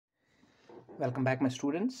Welcome back, my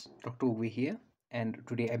students. Dr. Droogway here, and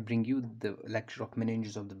today I bring you the lecture of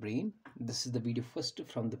meninges of the brain. This is the video first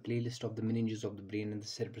from the playlist of the meninges of the brain and the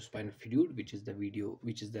cerebrospinal fluid, which is the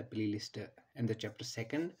playlist and the chapter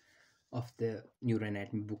second of the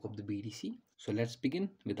Neuroanatomy book of the BDC. So let's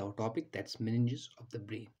begin with our topic, that's meninges of the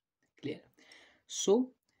brain. Clear?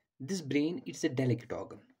 So this brain, it's a delicate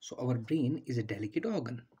organ. So our brain is a delicate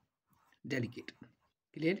organ. Delicate.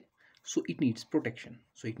 Clear? So it needs protection.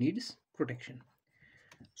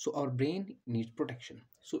 So our brain needs protection.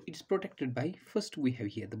 So it's protected by, first we have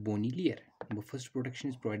here the bony layer. The first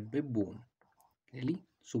protection is provided by bone. Clearly,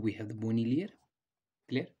 so we have the bony layer,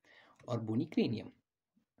 clear, or bony cranium.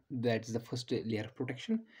 That's the first layer of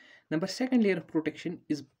protection. Second layer of protection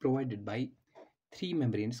is provided by three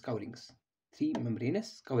membranous coverings.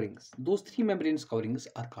 Those three membranous coverings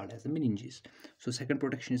are called as the meninges. So second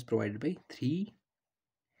protection is provided by three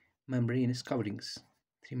membranous coverings.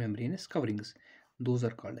 Those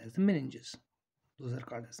are called as the meninges.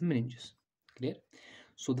 Clear?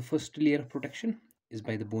 So the first layer of protection is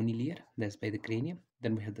by the bony layer, that's by the cranium.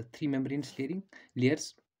 Then we have the three membranous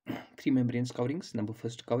layers, three membranous coverings.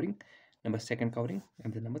 First covering, second covering,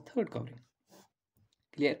 and the third covering.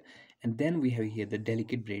 Clear? And then we have here the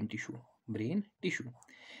delicate brain tissue.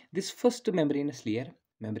 This first membranous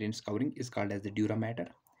covering is called as the dura mater.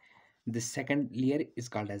 The second layer is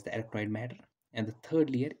called as the arachnoid matter, and the third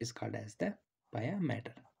layer is called as the pia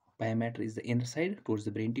mater. Pia mater is the inner side towards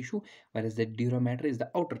the brain tissue, whereas the dura mater is the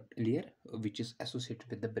outer layer, which is associated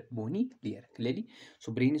with the bony layer. Clearly,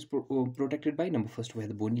 so brain is protected by, first we have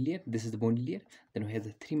the bony layer. This is the bony layer. Then we have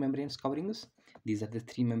the three membranous coverings. These are the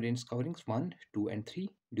three membranous coverings: 1, 2, and 3.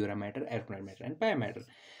 Dura mater, arachnoid mater, and pia mater.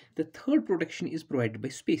 The third protection is provided by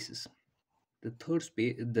spaces. The third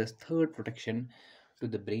protection to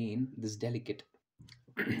the brain, this delicate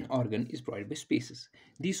organ, is provided by spaces.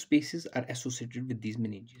 These spaces are associated with these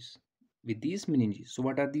meninges. So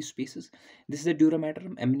what are these spaces? This is the dura mater,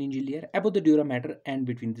 a meningeal layer. Above the dura mater and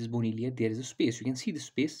between this bony layer, there is a space. You can see the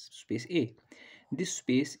space A. This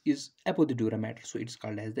space is above the dura mater, so it's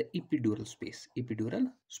called as the epidural space.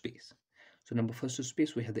 So first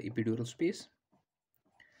space, we have the epidural space.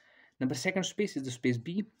 Second space is the space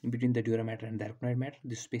B, between the dura mater and the arachnoid mater.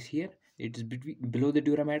 This space here, it is below the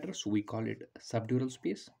dura mater, so we call it subdural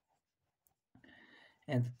space.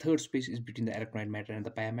 And the third space is between the arachnoid mater and the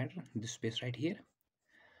pia mater. This space right here,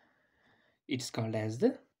 it's called as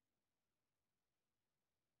the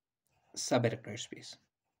subarachnoid space.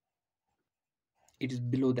 It is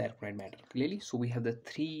below the arachnoid mater. Clearly, so we have the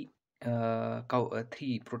three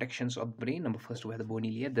protections of the brain. First we have the bony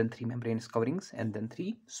layer, then three membranous coverings, and then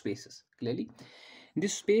three spaces. Clearly,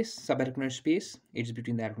 this space, subarachnoid space, it's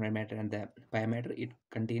between the arachnoid mater and the pia mater. It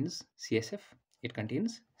contains CSF.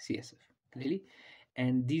 Clearly,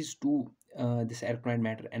 and these two, this arachnoid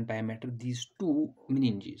mater and pia mater, these two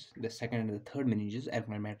meninges, the second and the third meninges,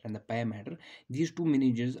 arachnoid mater and the pia mater, these two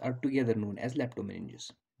meninges are together known as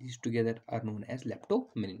leptomeninges.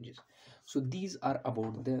 So these are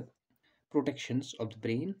about the protections of the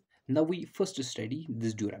brain. Now we first study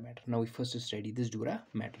this dura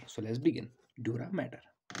mater. So let's begin. Dura mater.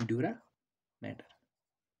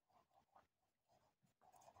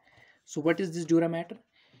 So what is this dura mater?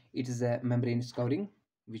 It is a membranous covering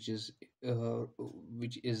which is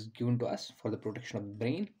given to us for the protection of the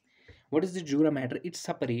brain. What is the dura mater? It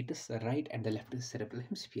separates the right and the left cerebral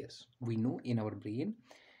hemispheres. We know in our brain,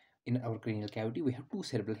 in our cranial cavity, we have two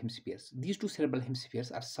cerebral hemispheres. These two cerebral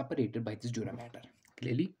hemispheres are separated by this dura mater.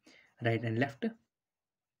 Clearly, right and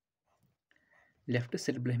left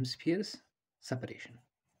cerebral hemispheres separation.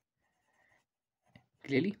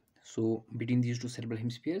 Clearly, so between these two cerebral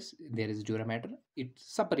hemispheres, there is dura mater. It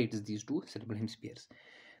separates these two cerebral hemispheres.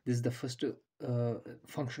 This is the first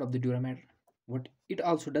function of the dura mater. What it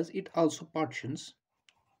also does, it also partitions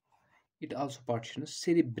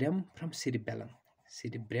cerebrum from cerebellum.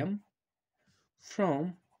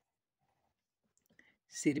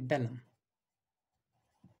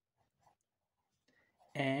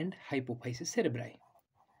 And hypophysis cerebri.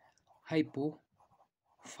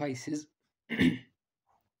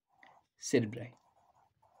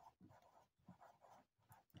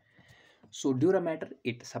 So dura mater,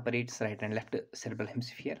 it separates right and left cerebral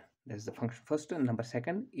hemisphere. That's the function first. And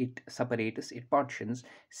second, it partitions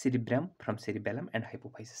cerebrum from cerebellum and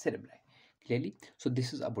hypophysis cerebri. Clearly, so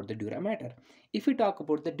this is about the dura mater. If we talk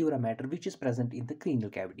about the dura mater which is present in the cranial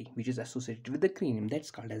cavity, which is associated with the cranium, that's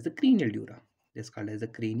called as the cranial dura.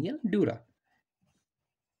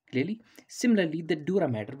 Clearly, similarly, the dura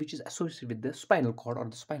mater which is associated with the spinal cord or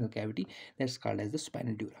the spinal cavity, that's called as the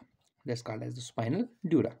spinal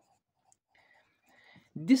dura.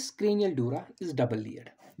 This cranial dura is double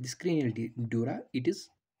layered. This cranial dura, it is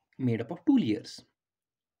made up of two layers,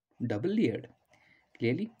 double layered,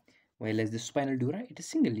 clearly, while as the spinal dura, it is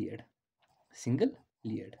single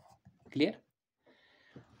layered, clear.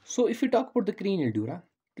 So if we talk about the cranial dura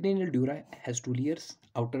has two layers,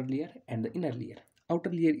 outer layer and the inner layer.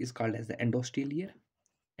 Outer layer is called as the endosteal layer.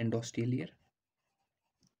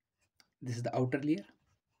 This is the outer layer.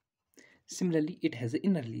 Similarly, it has the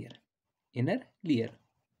inner layer,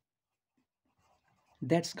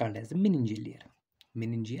 that's called as the meningeal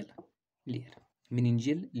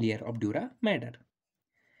layer of dura mater.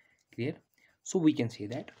 Clear? So we can say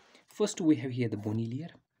that first we have here the bony layer,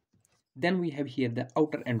 then we have here the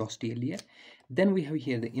outer endosteal layer, then we have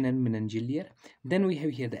here the inner meningeal layer, then we have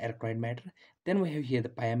here the arachnoid matter, then we have here the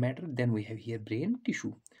pia mater, then we have here brain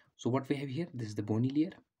tissue. So what we have here, this is the bony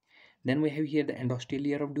layer, then we have here the endosteal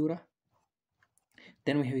layer of dura,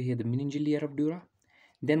 then we have here the meningeal layer of dura,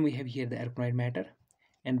 then we have here the arachnoid matter,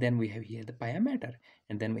 and then we have here the pia mater,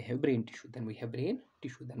 and then we have brain tissue, then we have brain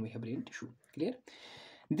tissue. Clear?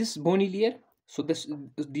 This bony layer, so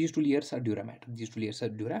these two layers are dura mater.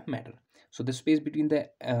 So the space between the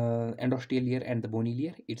endosteal layer and the bony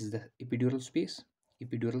layer, it is the epidural space.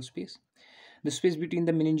 The space between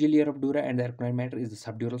the meningeal layer of dura and the arachnoid matter is the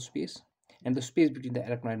subdural space, and the space between the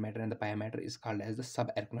arachnoid matter and the pia mater is called as the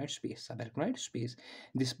subarachnoid space.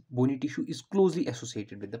 This bony tissue is closely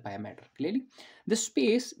associated with the pia mater. Clearly, the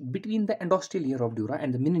space between the endosteal layer of dura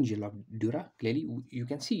and the meningeal of dura, clearly you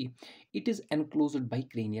can see it is enclosed by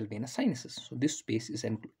cranial venous sinuses. So this space is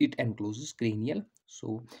it encloses cranial,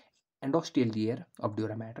 so endosteal layer of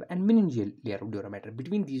dura mater and meningeal layer of dura mater.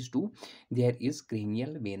 Between these two, there is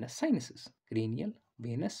cranial venous sinuses.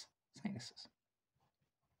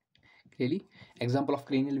 Clearly, example of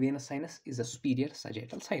cranial venous sinus is a superior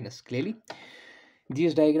sagittal sinus. Clearly,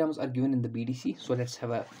 these diagrams are given in the BDC, so let's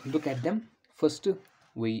have a look at them. First,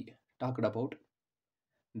 we talked about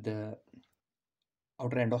the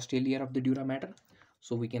outer endosteal layer of the dura mater.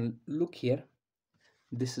 So we can look here.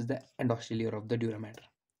 This is the endosteal layer of the dura mater.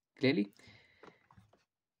 Clearly,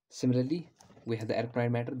 similarly, we have the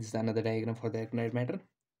arachnoid matter. This is another diagram for the arachnoid matter.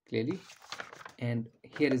 Clearly, and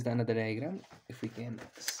here is the another diagram. If we can,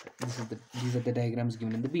 these are the diagrams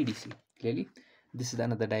given in the BDC. Clearly, this is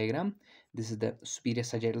another diagram. This is the superior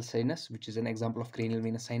sagittal sinus, which is an example of cranial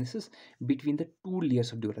venous sinuses between the two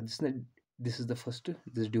layers of dura. This is the first,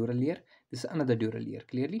 this is dural layer. This is another dural layer.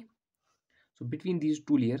 Clearly, so between these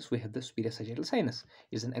two layers, we have the superior sagittal sinus.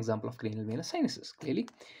 Is an example of cranial venous sinuses. Clearly,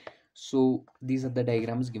 so these are the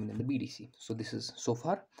diagrams given in the BDC. So this is so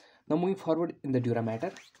far. Now moving forward in the dura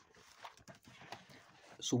mater.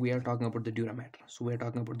 So we are talking about the dura mater.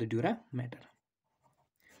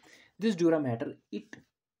 This dura mater, it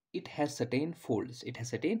has certain folds.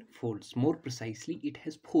 More precisely, it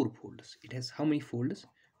has 4 folds. It has how many folds?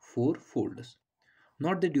 4 folds.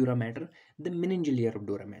 Not the dura mater, the meningeal layer of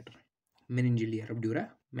dura mater. This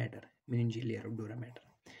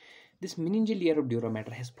meningeal layer of dura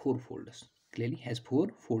mater has 4 folds. Clearly has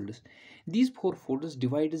 4 folds. These 4 folds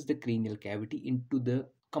divides the cranial cavity into the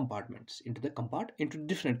compartments, into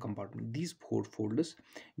different compartments. These 4 folds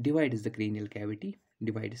divides the cranial cavity,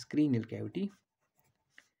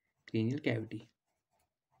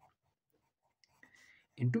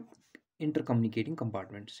 into intercommunicating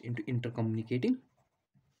compartments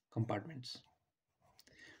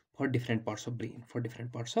for different parts of brain,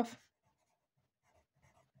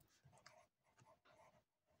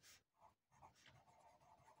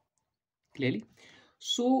 clearly.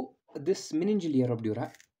 So this meningeal layer of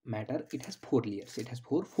dura mater, it has 4 layers, it has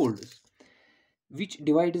 4 folds, which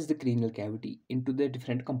divides the cranial cavity into the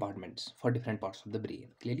different compartments for different parts of the brain.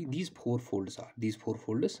 Clearly, these four folds are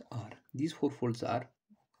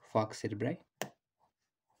falx cerebri,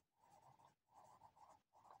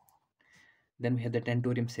 then we have the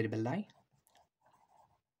tentorium cerebelli,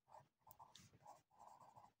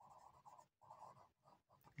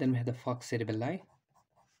 then we have the falx cerebelli,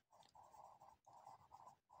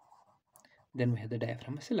 then we have the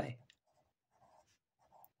diaphragm ocelli.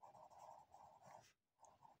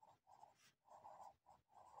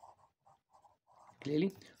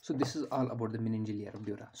 Clearly, so this is all about the meningeal layer of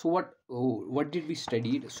dura. So what did we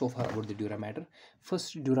studied so far about the dura mater?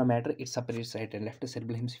 First, dura mater, it separates right and left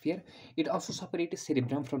cerebral hemisphere. It also separates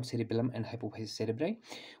cerebrum from cerebellum and hypophysis cerebri.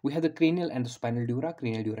 We have the cranial and the spinal dura.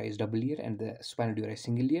 Cranial dura is double layer and the spinal dura is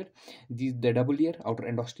single layer. The double layer, outer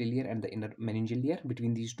endosteal layer and the inner meningeal layer.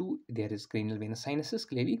 Between these two, there is cranial venous sinuses.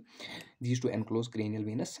 Clearly, these two enclose cranial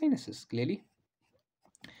venous sinuses. Clearly.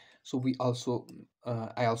 So we also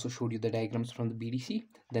I also showed you the diagrams from the BDC.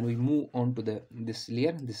 Then we move on to this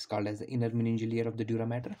layer. This is called as the inner meningeal layer of the dura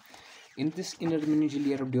mater. In this inner meningeal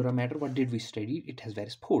layer of dura mater, what did we study? It has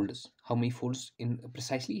various folds. How many folds in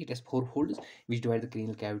precisely? It has 4 folds which divide the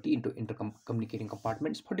cranial cavity into intercommunicating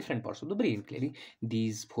compartments for different parts of the brain. Clearly,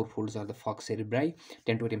 these 4 folds are the falx cerebri,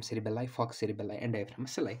 tentorium cerebelli, falx cerebelli, and diaphragm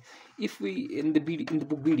ocelli. If we in the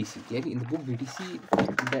book BDC, clearly in the book BDC,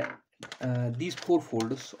 these 4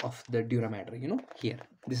 folds of the dura mater, here,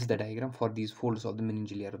 this is the diagram for these folds of the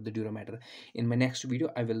meningeal layer of the dura mater. In my next video,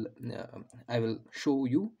 I will show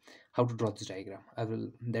you how to draw this diagram.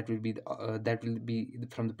 That will be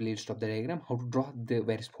from the playlist of the diagram, how to draw the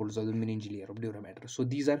various folds of the meningeal layer of dura mater. So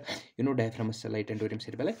these are diaphragm ocelli, tentorium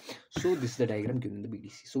cerebelli. So this is the diagram given in the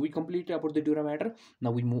BDC. So we completed about the dura mater.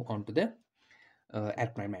 Now we move on to the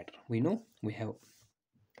arachnoid matter. We know we have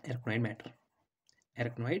arachnoid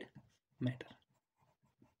matter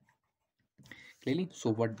clearly.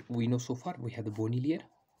 So what we know so far, we have the bony layer,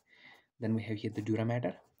 then we have here the dura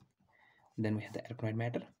mater, then we have the arachnoid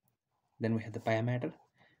matter, then we have the pia matter,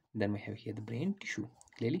 then we have here the brain tissue.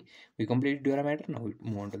 Clearly we completed dura mater. Now we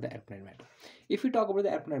move on to the arachnoid matter. If we talk about the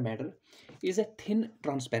arachnoid matter, it is a thin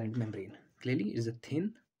transparent membrane. Clearly it is a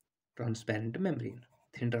thin transparent membrane.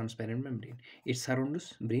 It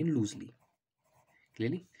surrounds brain loosely.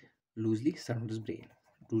 Clearly loosely surrounds brain.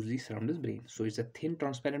 So it's a thin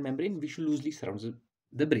transparent membrane which loosely surrounds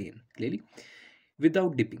the brain. Clearly,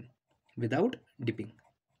 without dipping into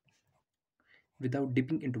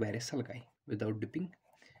various sulci, without dipping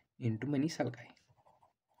into many sulci.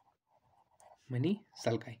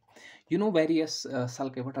 Various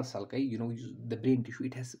sulci. What are sulci? The brain tissue,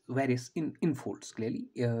 it has various infolds. Clearly,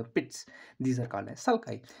 pits. These are called as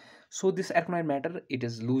sulci. So this arachnoid matter, it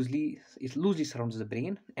loosely surrounds the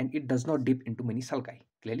brain, and it does not dip into many sulci.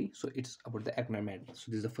 Clearly, so it's about the arachnoid matter.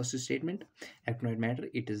 So this is the first statement. Arachnoid matter,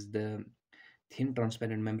 it is the thin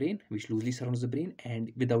transparent membrane which loosely surrounds the brain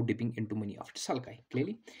and without dipping into many of its sulci.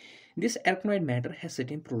 Clearly, this arachnoid matter has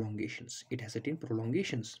certain prolongations. It has certain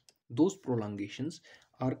prolongations. Those prolongations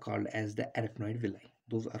are called as the arachnoid villi.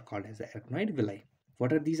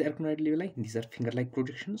 What are these arachnoid villi? These are finger-like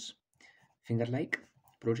projections.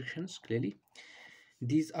 Clearly,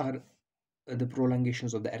 these are the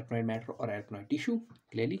prolongations of the arachnoid matter or arachnoid tissue.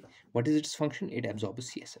 Clearly, what is its function? It absorbs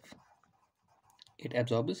CSF.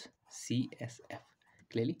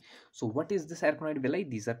 Clearly, so what is this arachnoid villi?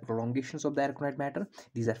 These are prolongations of the arachnoid matter.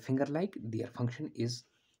 These are finger-like. Their function is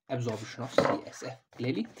absorption of CSF.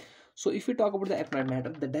 Clearly, so if we talk about the arachnoid matter,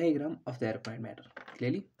 the diagram of the arachnoid matter.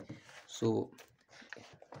 Clearly,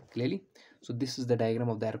 so this is the diagram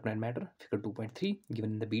of the arachnoid matter, figure 2.3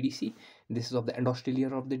 given in the BDC. This is of the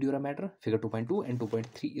endosteal of the dura mater, figure 2.2, and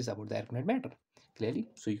 2.3 is about the arachnoid matter. Clearly,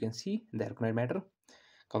 so you can see the arachnoid matter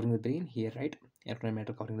covering the brain here, right? Arachnoid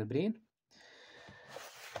matter covering the brain.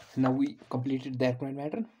 Now we completed the arachnoid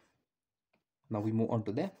matter. Now we move on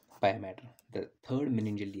to the pia matter, the third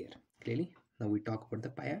meningeal layer. Clearly, now we talk about the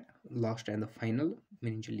pia, last and the final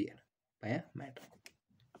meningeal layer, pia matter.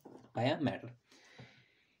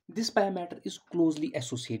 This pia matter is closely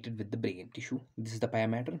associated with the brain tissue. This is the pia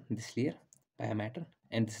matter, this layer, pia matter,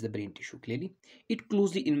 and this is the brain tissue. Clearly, it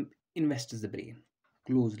closely invests the brain.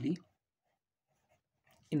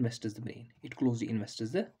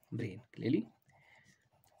 Clearly,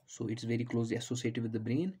 so it's very closely associated with the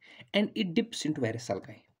brain, and it dips into various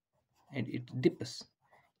sulci.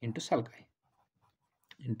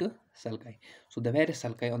 So the various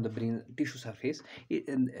sulci on the brain tissue surface,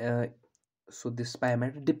 so this pia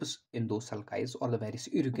matter dips in those sulci or the various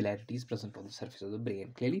irregularities present on the surface of the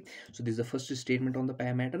brain. Clearly, so this is the first statement on the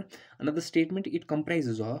pia matter. Another statement, it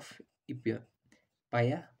comprises of pia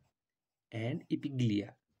and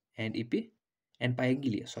epiglia and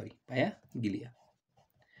pia-gilia.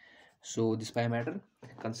 So this pia matter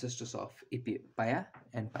consists of pia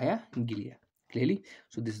and pia-gilia. Clearly,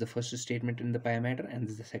 so this is the first statement in the pia matter, and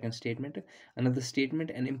this is the second statement. Another statement,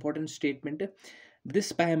 an important statement,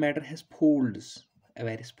 this pia matter has folds,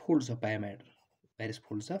 various folds of pia matter.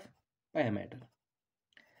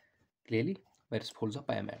 Clearly, various folds of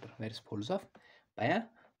pia matter,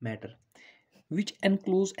 which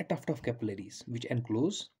enclose a tuft of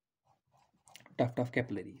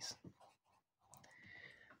capillaries.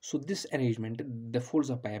 So this arrangement, the folds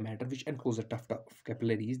of pia matter which enclose a tuft of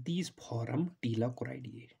capillaries, these form tela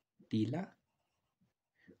choroidea,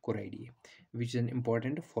 which is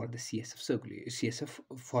important for the CSF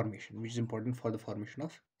formation, which is important for the formation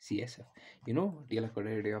of CSF. Tela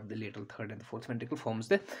choroidea of the lateral third and the fourth ventricle forms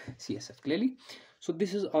the CSF. Clearly, so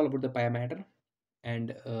this is all about the pia matter,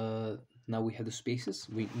 and now we have the spaces.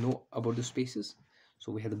 We know about the spaces.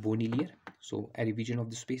 So we have the bony layer. So a revision of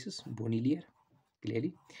the spaces, bony layer,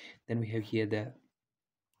 clearly. Then we have here the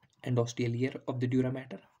endosteal layer of the dura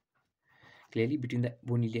mater. Clearly, between the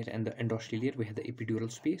bony layer and the endosteal layer, we have the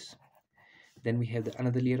epidural space. Then we have the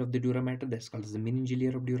another layer of the dura mater that's called as the meningeal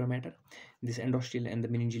layer of dura mater. This endosteal and the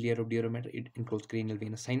meningeal layer of dura mater, it encloses cranial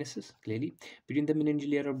venous sinuses. Clearly, between the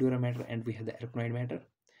meningeal layer of dura mater and we have the arachnoid matter,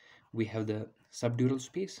 we have the subdural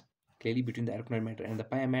space. Clearly, between the arachnoid matter and the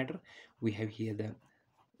pia mater, we have here the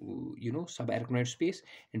subarachnoid space,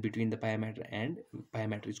 and between the pia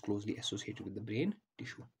mater is closely associated with the brain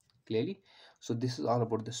tissue. Clearly, so this is all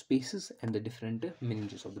about the spaces and the different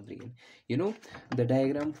meninges of the brain. The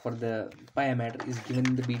diagram for the pia mater is given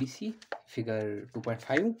in the BDC figure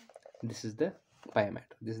 2.5. This is the pia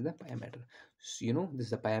mater. This is the pia mater. So, this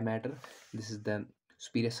is the pia mater. This is the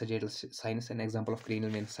superior sagittal sinus, an example of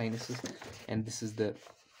cranial venous sinuses, and this is the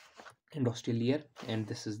endosteal layer, and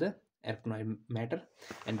this is the arachnoid matter,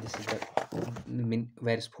 and this is the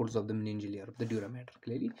various folds of the meningeal layer of the dura mater.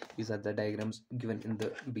 Clearly, these are the diagrams given in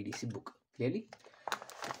the BDC book. Clearly,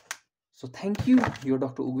 so thank you. Your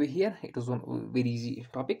Dr. Ugwe here. It was one very easy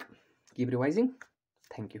topic. Keep revising.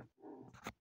 Thank you.